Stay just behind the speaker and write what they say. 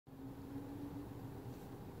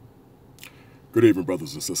Good evening,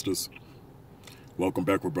 brothers and sisters. Welcome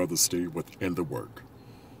back with Brother Steve with In the Work.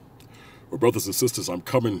 Well, brothers and sisters, I'm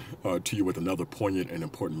coming to you with another poignant and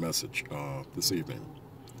important message this evening.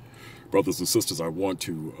 Brothers and sisters, I want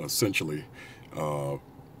to essentially, I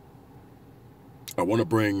want to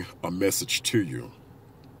bring a message to you.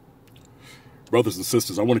 Brothers and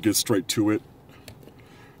sisters, I want to get straight to it.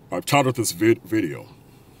 I've titled this video,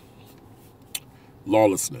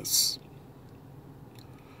 Lawlessness.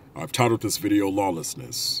 I've titled this video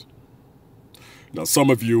Lawlessness. Now, some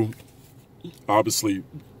of you, obviously,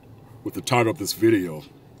 with the title of this video,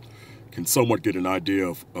 can somewhat get an idea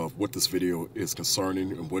of what this video is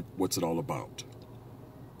concerning and what's it all about.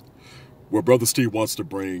 Where Brother Steve wants to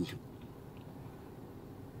bring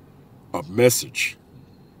a message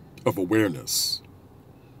of awareness.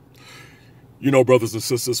 You know, brothers and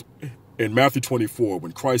sisters, in Matthew 24,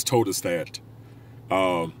 when Christ told us that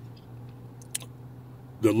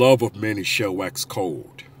the love of many shall wax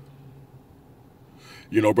cold.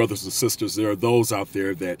 You know, brothers and sisters, there are those out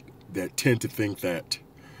there that tend to think that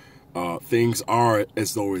things are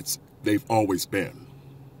as though they've always been.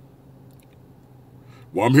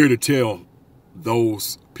 Well, I'm here to tell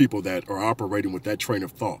those people that are operating with that train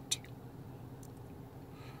of thought,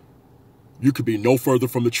 you could be no further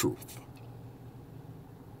from the truth.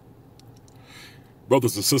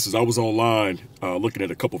 Brothers and sisters, I was online looking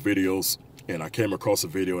at a couple videos, and I came across a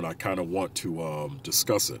video, and I kind of want to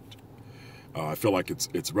discuss it. I feel like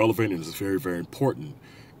it's relevant and it's very, very important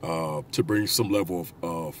to bring some level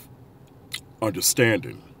of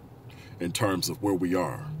understanding in terms of where we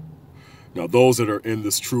are. Now, those that are in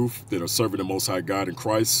this truth, that are serving the Most High God in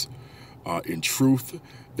Christ, in truth,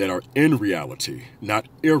 that are in reality, not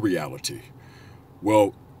irreality,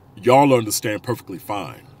 well, y'all understand perfectly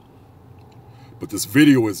fine. But this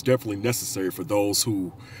video is definitely necessary for those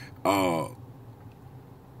who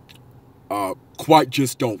quite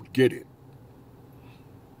just don't get it.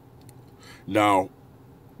 Now,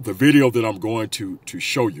 the video that I'm going to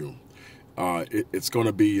show you, it's going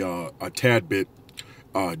to be a tad bit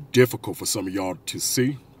difficult for some of y'all to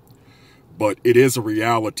see, but it is a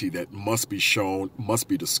reality that must be shown, must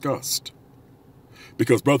be discussed.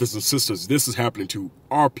 Because, brothers and sisters, this is happening to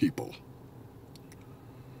our people,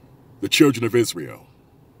 the children of Israel,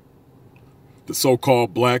 the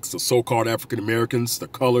so-called blacks, the so-called African Americans, the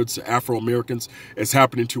coloreds, the Afro-Americans. It's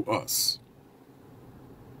happening to us.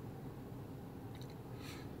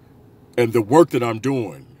 And the work that I'm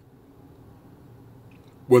doing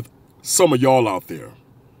with some of y'all out there,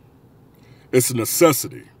 it's a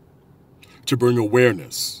necessity to bring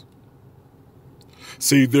awareness.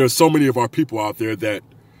 See, there's so many of our people out there that,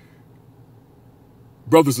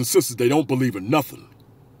 brothers and sisters, they don't believe in nothing.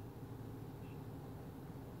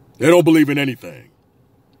 They don't believe in anything.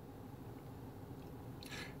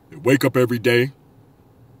 They wake up every day.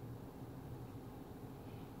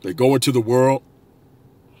 They go into the world.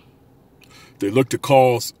 They look to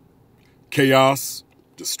cause chaos,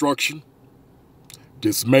 destruction,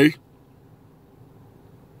 dismay.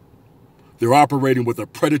 They're operating with a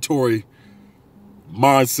predatory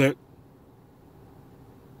mindset.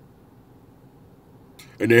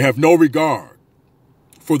 And they have no regard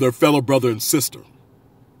for their fellow brother and sister.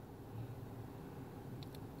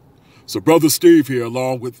 So Brother Steve here,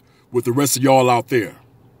 along with the rest of y'all out there,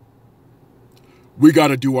 we got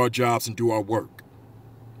to do our jobs and do our work.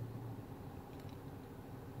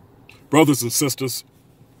 Brothers and sisters,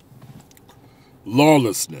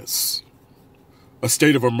 lawlessness, a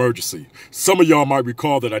state of emergency. Some of y'all might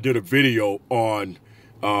recall that I did a video on,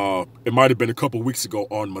 it might have been a couple weeks ago,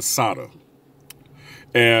 on Masada.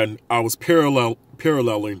 And I was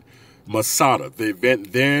paralleling Masada, the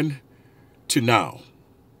event then to now.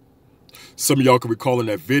 Some of y'all can recall in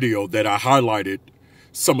that video that I highlighted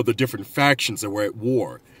some of the different factions that were at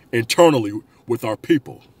war internally with our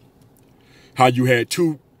people. How you had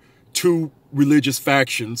two religious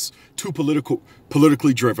factions, two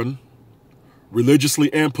politically driven,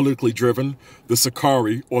 religiously and politically driven, the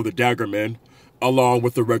Sakari or the Daggermen, along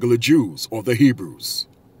with the regular Jews or the Hebrews.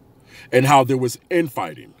 And how there was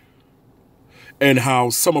infighting. And how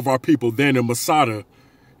some of our people then in Masada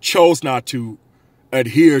chose not to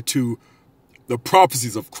adhere to the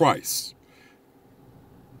prophecies of Christ,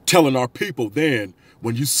 telling our people then,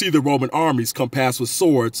 when you see the Roman armies come past with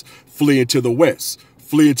swords, flee into the west,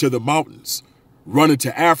 flee into the mountains, run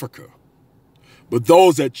into Africa. But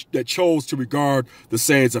those that chose to regard the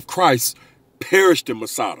sayings of Christ perished in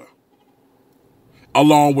Masada,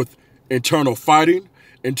 along with internal fighting,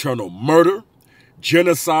 internal murder,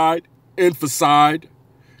 genocide, infanticide.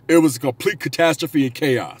 It was a complete catastrophe and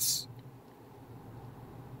chaos.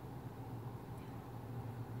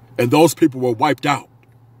 And those people were wiped out.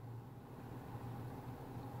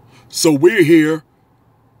 So we're here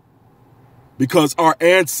because our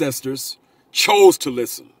ancestors chose to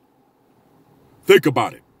listen. Think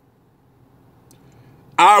about it.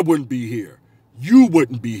 I wouldn't be here. You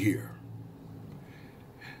wouldn't be here.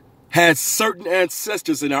 Had certain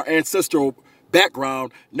ancestors in our ancestral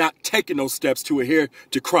background not taken those steps to adhere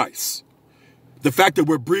to Christ. The fact that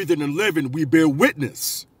we're breathing and living, we bear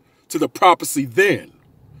witness to the prophecy then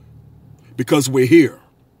because we're here.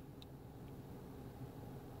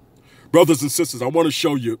 Brothers and sisters, I want to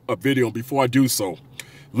show you a video. Before I do so,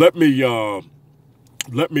 let me give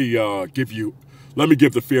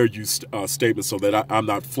the fair use statement so that I'm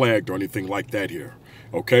not flagged or anything like that here.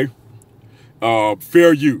 Okay?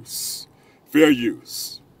 Fair use. Fair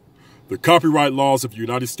use. The copyright laws of the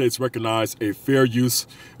United States recognize a fair use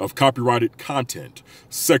of copyrighted content.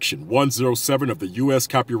 Section 107 of the U.S.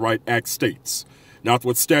 Copyright Act states,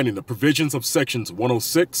 notwithstanding the provisions of sections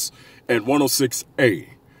 106 and 106A,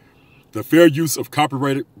 the fair use of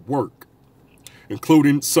copyrighted work,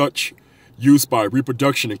 including such use by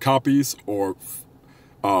reproduction in copies or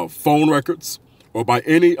phone records or by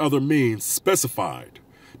any other means specified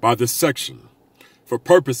by this section for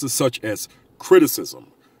purposes such as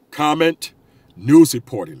criticism, comment, news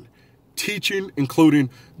reporting, teaching, including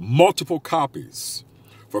multiple copies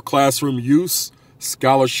for classroom use,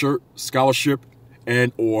 scholarship,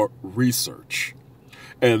 and or research.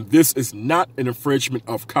 And this is not an infringement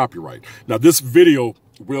of copyright. Now, this video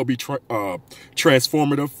will be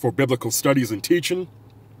transformative for biblical studies and teaching.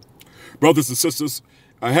 Brothers and sisters,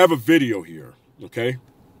 I have a video here, okay?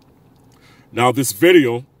 Now, this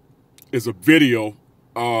video is a video,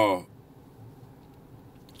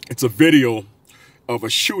 it's a video of a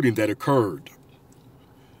shooting that occurred,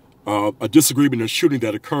 a disagreement, a shooting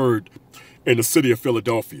that occurred in the city of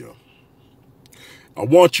Philadelphia. I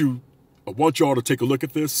want y'all to take a look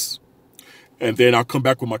at this, and then I'll come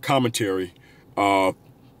back with my commentary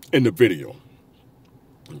in the video.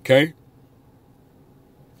 Okay?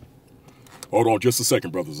 Hold on just a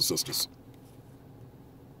second, brothers and sisters.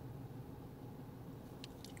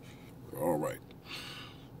 All right.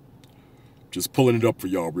 Just pulling it up for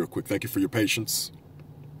y'all real quick. Thank you for your patience.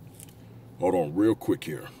 Hold on real quick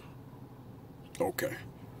here. Okay.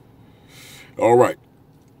 All right.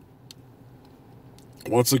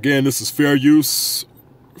 Once again, this is fair use.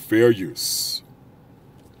 Fair use.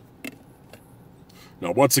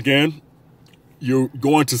 Now, once again, you're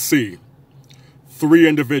going to see three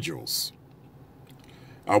individuals.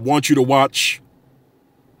 I want you to watch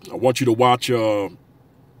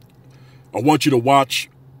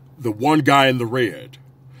the one guy in the red,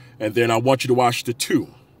 and then I want you to watch the two.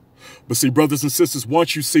 But see, brothers and sisters,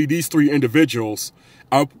 once you see these three individuals,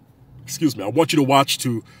 I want you to watch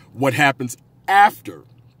to what happens after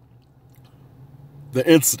the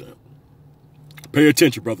incident. Pay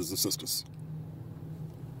attention, brothers and sisters.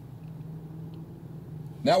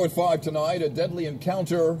 Now at 5 tonight, a deadly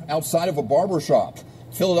encounter outside of a barber shop.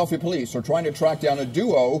 Philadelphia police are trying to track down a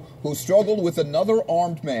duo who struggled with another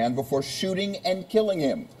armed man before shooting and killing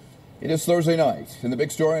him. It is Thursday night, and the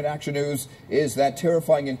big story in Action News is that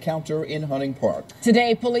terrifying encounter in Hunting Park.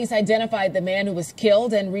 Today, police identified the man who was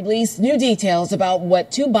killed and released new details about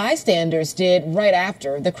what two bystanders did right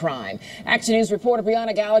after the crime. Action News reporter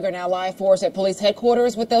Brianna Gallagher now live for us at police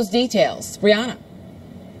headquarters with those details. Brianna.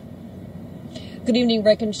 Good evening,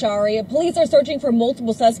 Rick and Shari. Police are searching for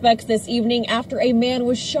multiple suspects this evening after a man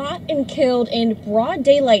was shot and killed in broad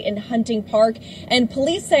daylight in Hunting Park. And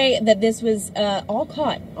police say that this was all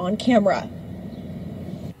caught on camera.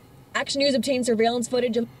 Action News obtained surveillance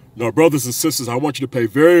footage of... Now, brothers and sisters, I want you to pay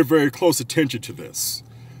very, very close attention to this.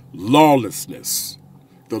 Lawlessness,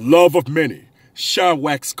 the love of many, shall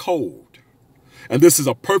wax cold. And this is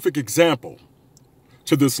a perfect example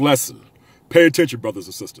to this lesson. Pay attention, brothers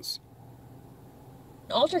and sisters.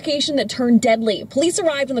 Altercation that turned deadly. Police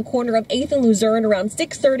arrived on the corner of 8th and Luzerne around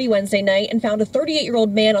 6:30 Wednesday night and found a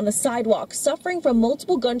 38-year-old man on the sidewalk suffering from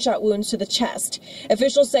multiple gunshot wounds to the chest.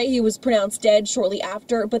 Officials say he was pronounced dead shortly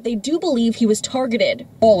after, but they do believe he was targeted.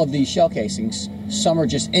 All of these shell casings, some are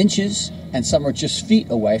just inches and some are just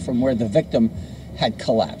feet away from where the victim had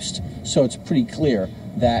collapsed. So it's pretty clear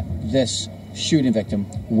that this shooting victim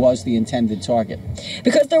was the intended target.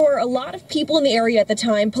 Because there were a lot of people in the area at the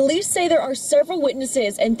time, police say there are several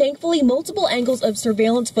witnesses and thankfully multiple angles of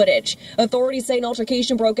surveillance footage. Authorities say an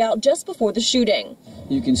altercation broke out just before the shooting.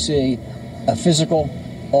 You can see a physical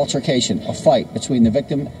altercation, a fight between the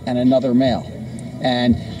victim and another male.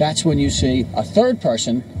 And that's when you see a third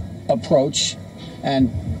person approach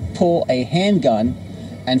and pull a handgun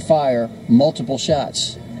and fire multiple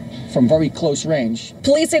shots. from very close range.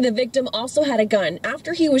 Police say the victim also had a gun.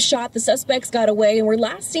 After he was shot, the suspects got away and were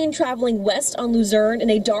last seen traveling west on Luzerne in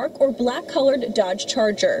a dark or black-colored Dodge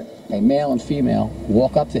Charger. A male and female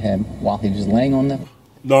walk up to him while he was laying on the...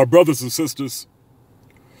 Now, brothers and sisters,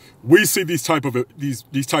 we see these type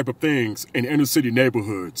of things in inner city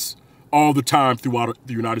neighborhoods all the time throughout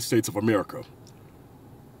the United States of America.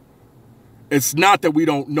 It's not that we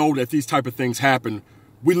don't know that these type of things happen.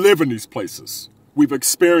 We live in these places. We've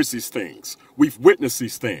experienced these things. We've witnessed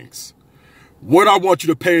these things. What I want you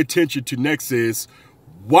to pay attention to next is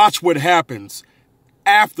watch what happens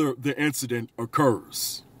after the incident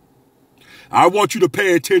occurs. I want you to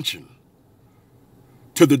pay attention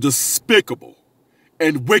to the despicable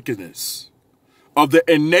and wickedness of the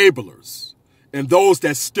enablers and those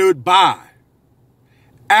that stood by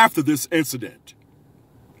after this incident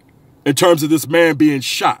in terms of this man being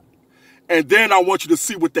shot. And then I want you to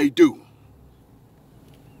see what they do.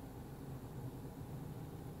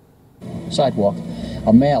 Sidewalk,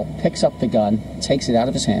 a male picks up the gun, takes it out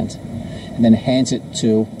of his hand, and then hands it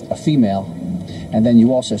to a female. And then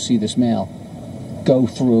you also see this male go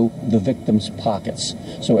through the victim's pockets.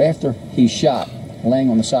 So after he's shot, laying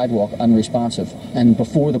on the sidewalk, unresponsive, and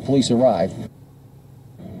before the police arrive.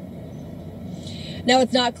 Now,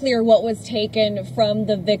 it's not clear what was taken from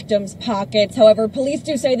the victim's pockets. However, police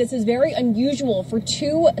do say this is very unusual for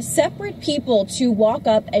two separate people to walk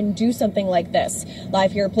up and do something like this.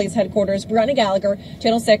 Live here at police headquarters, Brianna Gallagher,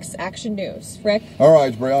 Channel 6 Action News. Rick? All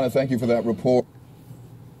right, Brianna, thank you for that report.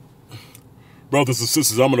 Brothers and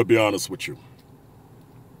sisters, I'm going to be honest with you.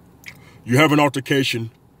 You have an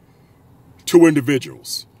altercation, two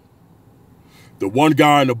individuals. The one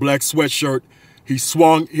guy in the black sweatshirt, he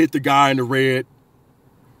swung, hit the guy in the red.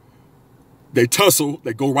 They tussle,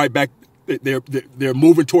 they go right back, they're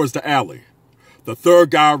moving towards the alley. The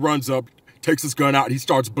third guy runs up, takes his gun out, and he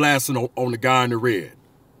starts blasting on the guy in the red.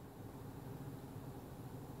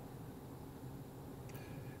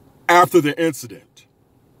 After the incident,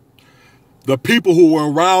 the people who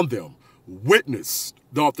were around them witnessed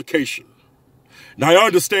the altercation. Now, I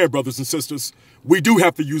understand, brothers and sisters, we do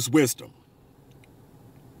have to use wisdom.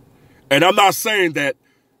 And I'm not saying that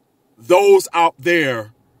those out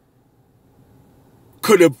there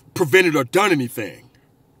could have prevented or done anything.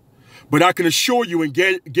 But I can assure you and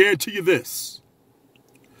guarantee you this.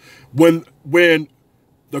 When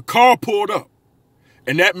the car pulled up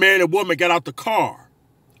and that man and woman got out the car,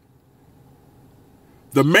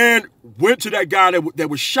 the man went to that guy that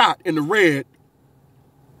was shot in the red.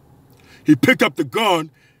 He picked up the gun,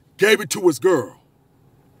 gave it to his girl.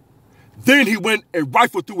 Then he went and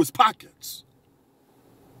rifled through his pockets.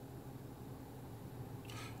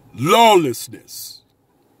 Lawlessness.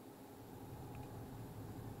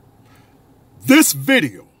 This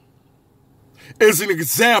video is an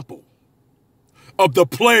example of the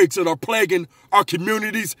plagues that are plaguing our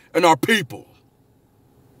communities and our people.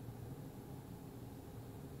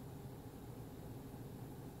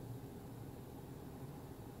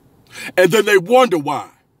 And then they wonder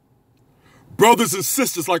why brothers and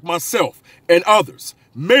sisters like myself and others,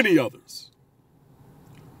 many others,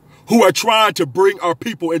 who are trying to bring our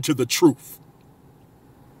people into the truth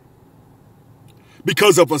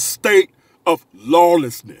because of a state of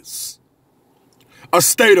lawlessness, a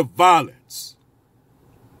state of violence,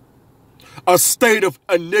 a state of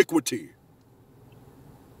iniquity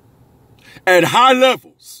at high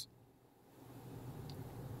levels.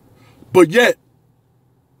 But yet,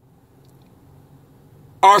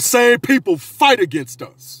 our same people fight against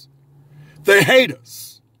us. They hate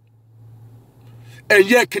us. And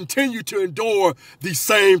yet continue to endure these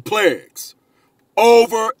same plagues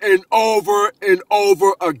over and over and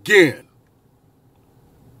over again.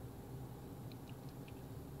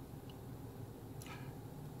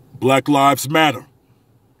 Black Lives Matter.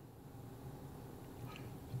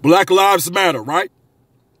 Black Lives Matter, right?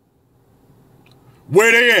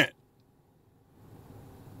 Where they at?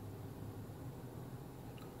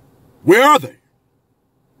 Where are they?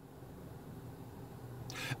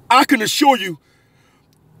 I can assure you,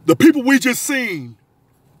 the people we just seen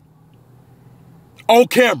on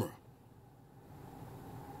camera,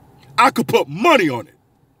 I could put money on it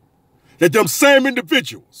that them same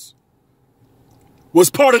individuals was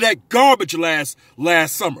part of that garbage last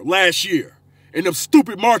year, in them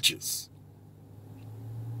stupid marches.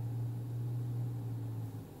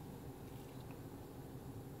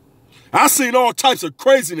 I seen all types of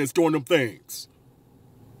craziness during them things.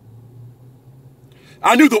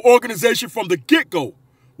 I knew the organization from the get-go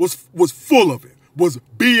was full of it, was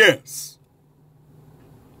BS.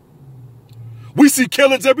 We see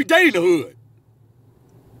killings every day in the hood.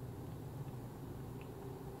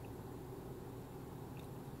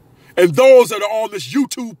 And those that are on this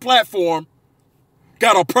YouTube platform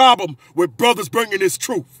got a problem with brothers bringing this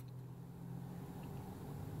truth.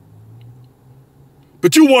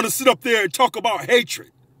 But you want to sit up there and talk about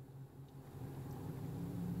hatred.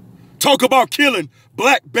 Talk about killing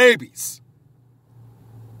black babies.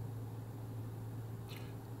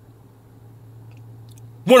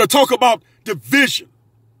 Want to talk about division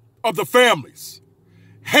of the families.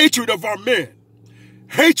 Hatred of our men.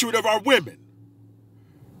 Hatred of our women.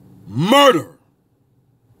 Murder.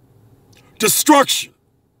 Destruction.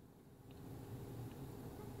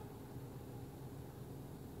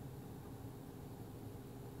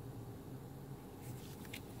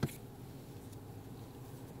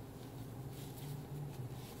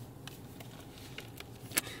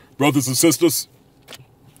 Brothers and sisters,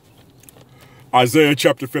 Isaiah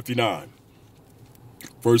chapter 59,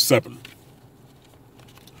 verse 7.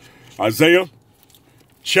 Isaiah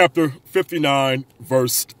chapter 59,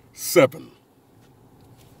 verse 7.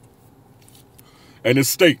 And it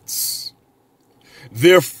states,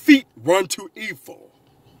 their feet run to evil,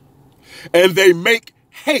 and they make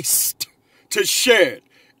haste to shed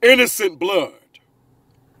innocent blood.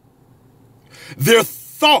 Their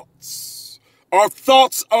thoughts are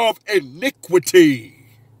thoughts of iniquity.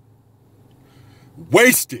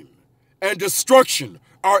 Wasting and destruction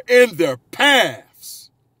are in their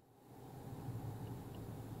paths.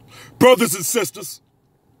 Brothers and sisters,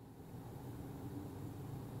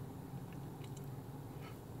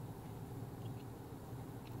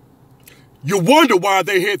 you wonder why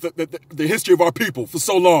they hid the history of our people for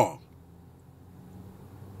so long.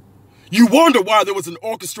 You wonder why there was an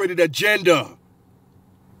orchestrated agenda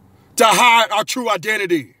to hide our true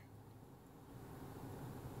identity.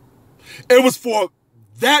 It was for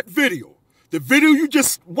that video, the video you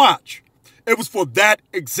just watched, it was for that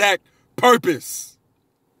exact purpose.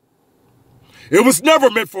 It was never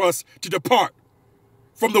meant for us to depart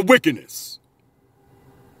from the wickedness.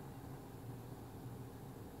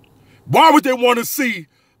 Why would they want to see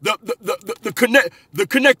the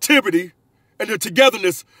connectivity and the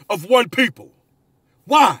togetherness of one people?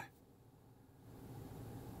 Why?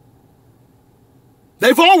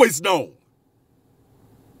 They've always known.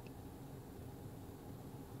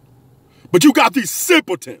 But you got these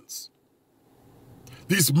simpletons,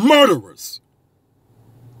 these murderers,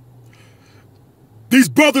 these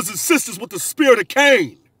brothers and sisters with the spirit of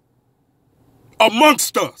Cain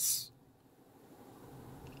amongst us.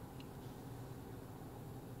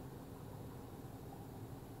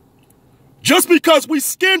 Just because we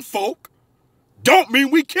skin folk don't mean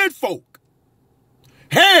we kin folk.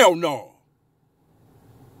 Hell no.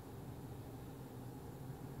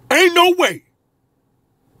 Ain't no way.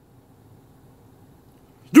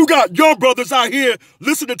 You got young brothers out here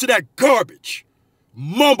listening to that garbage,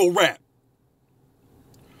 mumble rap.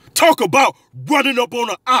 Talk about running up on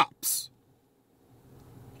the ops.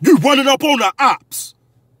 You running up on the ops.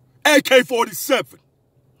 AK-47,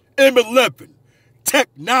 M11, Tech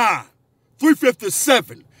 9,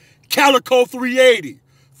 357, Calico 380,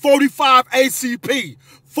 45 ACP,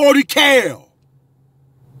 40 cal,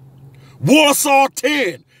 Warsaw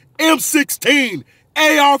 10, M16,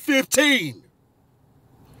 AR-15.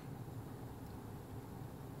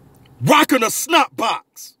 Rocking a snot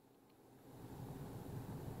box.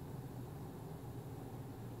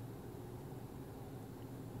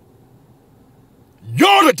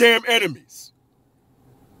 You're the damn enemies.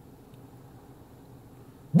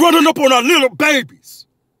 Running up on our little babies.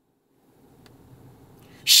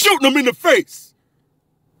 Shooting them in the face.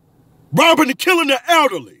 Robbing and killing the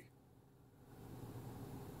elderly.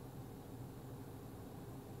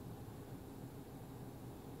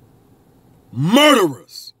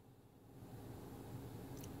 Murderers.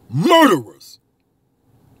 Murderers.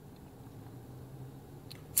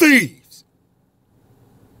 Thieves.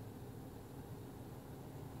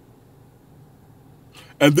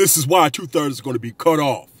 And this is why 2/3 is going to be cut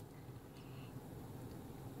off.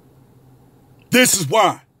 This is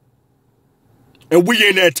why. And we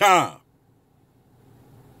in that time.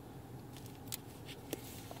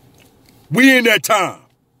 We in that time.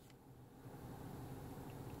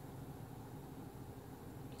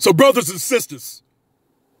 So brothers and sisters,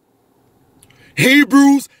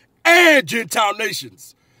 Hebrews and Gentile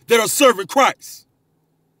nations that are serving Christ,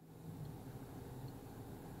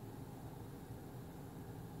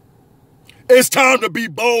 it's time to be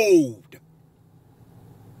bold.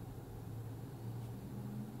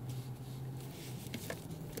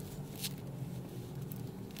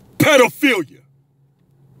 Pedophilia,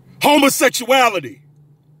 homosexuality,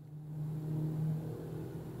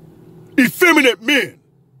 effeminate men,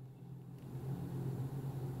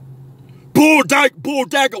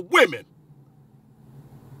 bulldagger women.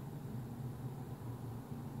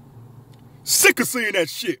 Sick of seeing that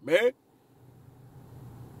shit, man.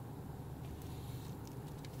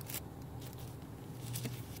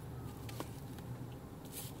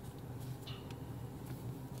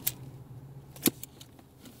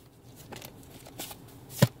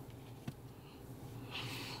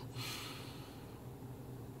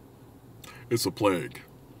 It's a plague.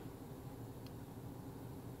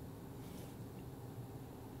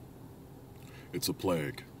 It's a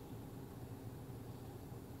plague.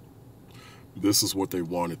 This is what they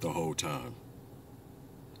wanted the whole time.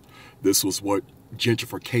 This was what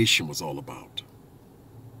gentrification was all about.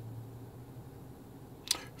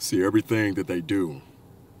 See, everything that they do,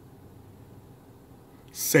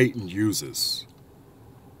 Satan uses.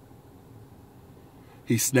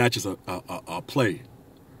 He snatches a play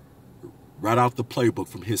right out the playbook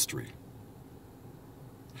from history.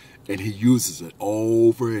 And he uses it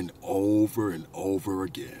over and over and over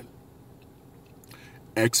again.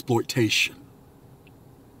 Exploitation.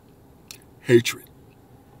 Hatred.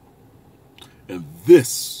 And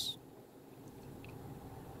this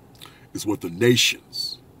is what the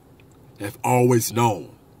nations have always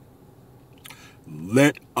known.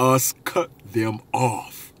 Let us cut them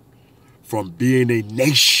off from being a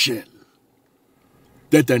nation.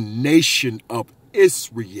 That the nation of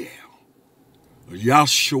Israel,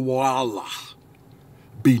 Yahshua Allah,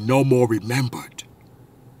 be no more remembered.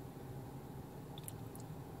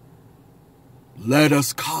 Let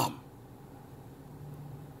us come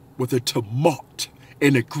with a tumult,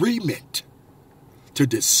 an agreement to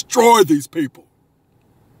destroy these people.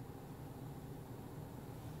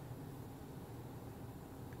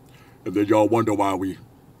 And then y'all wonder why we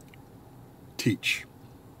teach,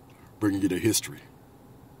 bringing you to history.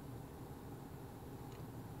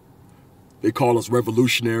 They call us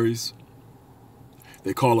revolutionaries.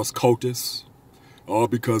 They call us cultists, all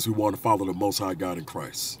because we want to follow the Most High God in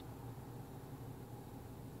Christ.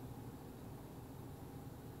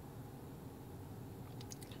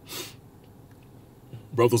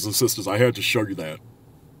 Brothers and sisters, I had to show you that.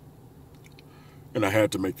 And I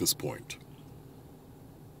had to make this point.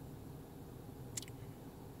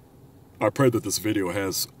 I pray that this video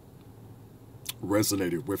has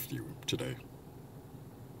resonated with you today.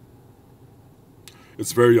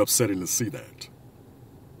 It's very upsetting to see that.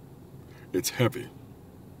 It's heavy,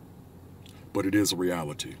 but it is a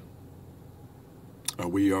reality.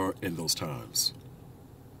 And we are in those times.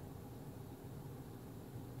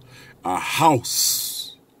 A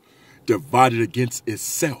house divided against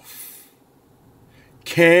itself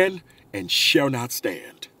can and shall not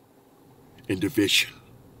stand in division.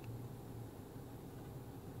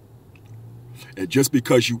 And just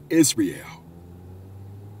because you Israel,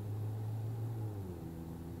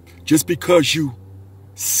 just because you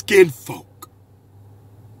skin folk,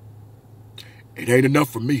 it ain't enough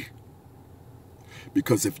for me.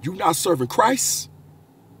 Because if you're not serving Christ,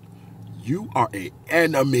 you are an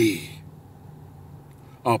enemy,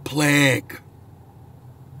 a plague.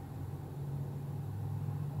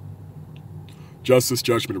 Justice,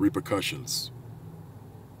 judgment, and repercussions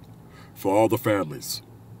for all the families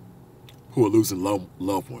who are losing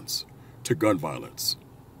loved ones to gun violence,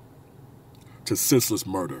 to senseless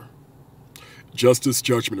murder. Justice,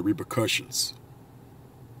 judgment, and repercussions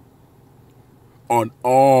on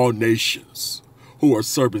all nations who are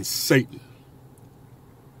serving Satan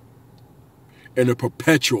in a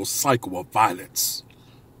perpetual cycle of violence.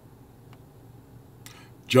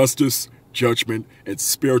 Justice, judgment, and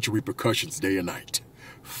spiritual repercussions day and night.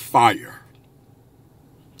 Fire.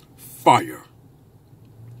 Fire.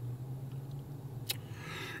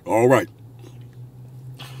 All right.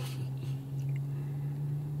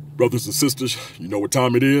 Brothers and sisters, you know what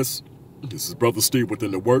time it is. This is Brother Steve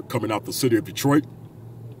within the work, coming out the city of Detroit.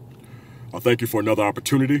 I thank you for another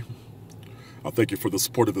opportunity. I thank you for the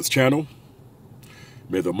support of this channel.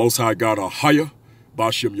 May the Most High God Ahaya,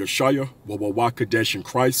 Bashem Yeshaya, Wawa Kadesh in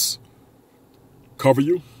Christ cover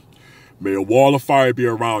you. May a wall of fire be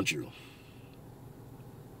around you.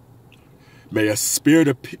 May the spirit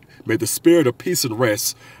of peace and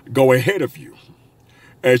rest go ahead of you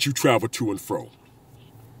as you travel to and fro.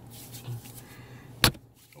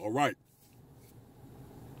 All right.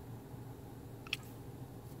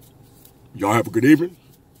 Y'all have a good evening.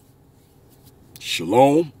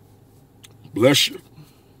 Shalom. Bless you.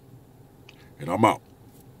 And I'm out.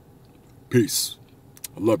 Peace.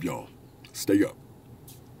 I love y'all. Stay up.